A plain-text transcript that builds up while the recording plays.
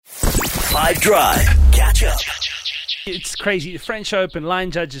5 Drive. Catch up. It's crazy. The French Open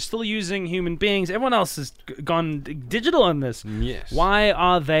line judge is still using human beings. Everyone else has gone digital on this. Yes. Why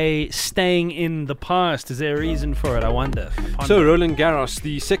are they staying in the past? Is there a reason for it? I wonder. So Roland Garros,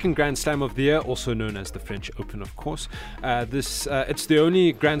 the second Grand Slam of the year, also known as the French Open, of course. It's the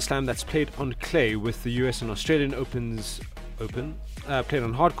only Grand Slam that's played on clay, with the US and Australian Opens played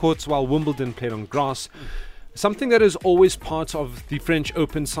on hard courts, while Wimbledon played on grass. Something that is always part of the French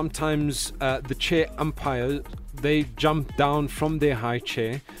Open, sometimes the chair umpire, they jump down from their high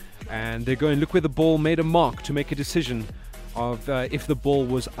chair and they go and look where the ball made a mark to make a decision of if the ball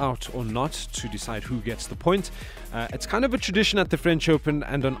was out or not, to decide who gets the point. It's kind of a tradition at the French Open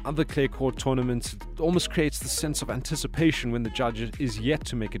and on other clay court tournaments. It almost creates the sense of anticipation when the judge is yet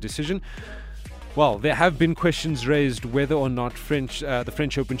to make a decision. Well, there have been questions raised whether or not the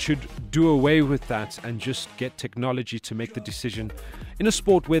French Open should do away with that and just get technology to make the decision in a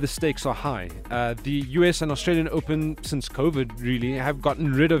sport where the stakes are high. The US and Australian Open, since COVID really, have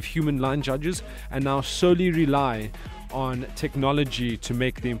gotten rid of human line judges and now solely rely on technology to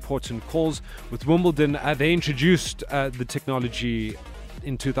make the important calls. With Wimbledon, they introduced the technology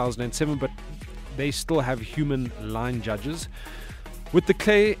in 2007, but they still have human line judges. With the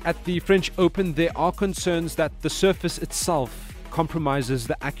clay at the French Open, there are concerns that the surface itself compromises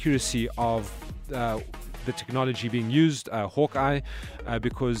the accuracy of the technology being used, Hawkeye,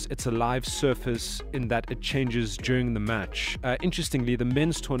 because it's a live surface in that it changes during the match. Interestingly, the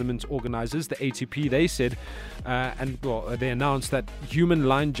men's tournament organizers, the ATP, they said, they announced that human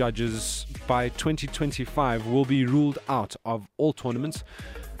line judges by 2025 will be ruled out of all tournaments.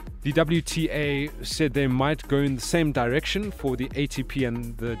 The WTA said they might go in the same direction for the ATP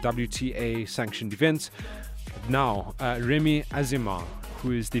and the WTA sanctioned events. Now, Remy Azema,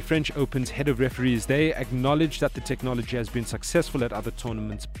 who is the French Open's head of referees, they acknowledge that the technology has been successful at other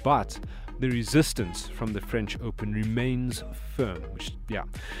tournaments, but the resistance from the French Open remains firm.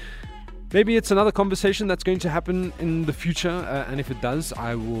 Maybe it's another conversation that's going to happen in the future, and if it does,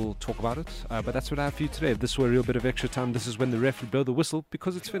 I will talk about it. But that's what I have for you today. If this were a real bit of extra time, this is when the ref would blow the whistle,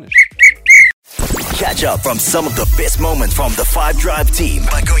 because it's finished. Catch up from some of the best moments from the 5 Drive team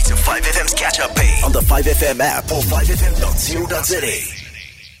by going to 5FM's catch-up page on the 5FM app or 5FM.co.za.